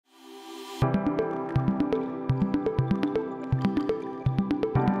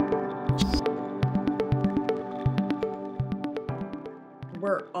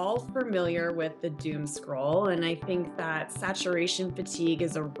all familiar with the doom scroll, and I think that saturation fatigue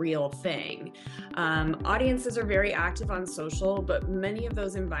is a real thing. Audiences are very active on social, but many of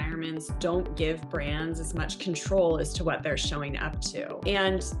those environments don't give brands as much control as to what they're showing up to.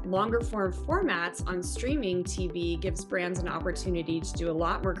 And longer form formats on streaming TV gives brands an opportunity to do a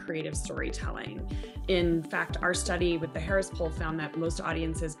lot more creative storytelling. In fact, our study with the Harris Poll found that most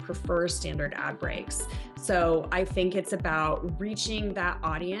audiences prefer standard ad breaks. So I think it's about reaching that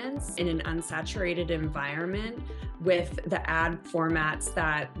audience in an unsaturated environment with the ad formats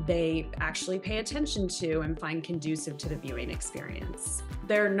that they actually pay attention to and find conducive to the viewing experience.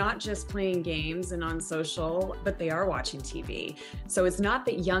 They're not just playing games and on social, but they are watching TV. So it's not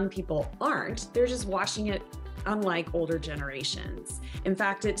that young people aren't, they're just watching it unlike older generations. In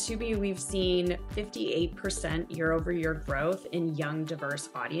fact, at Tubi, we've seen 58% year-over-year growth in young, diverse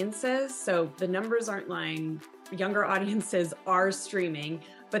audiences. So the numbers aren't lying. Younger audiences are streaming,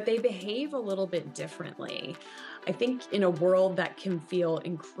 but they behave a little bit differently. I think in a world that can feel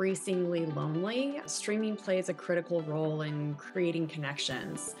increasingly lonely, streaming plays a critical role in creating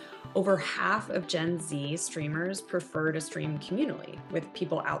connections. Over half of Gen Z streamers prefer to stream communally with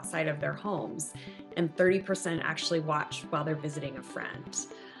people outside of their homes, and 30% actually watch while they're visiting a friend.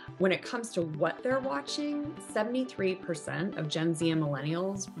 When it comes to what they're watching, 73% of Gen Z and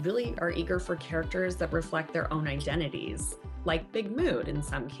Millennials really are eager for characters that reflect their own identities, like Big Mood in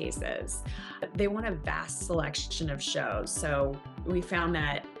some cases. They want a vast selection of shows. So we found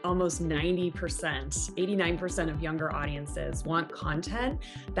that almost 90%, 89% of younger audiences want content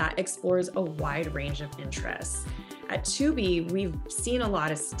that explores a wide range of interests. At Tubi, we've seen a lot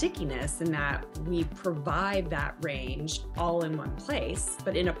of stickiness in that we provide that range all in one place,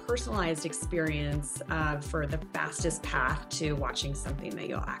 but in a personalized experience for the fastest path to watching something that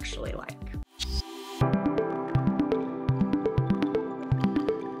you'll actually like.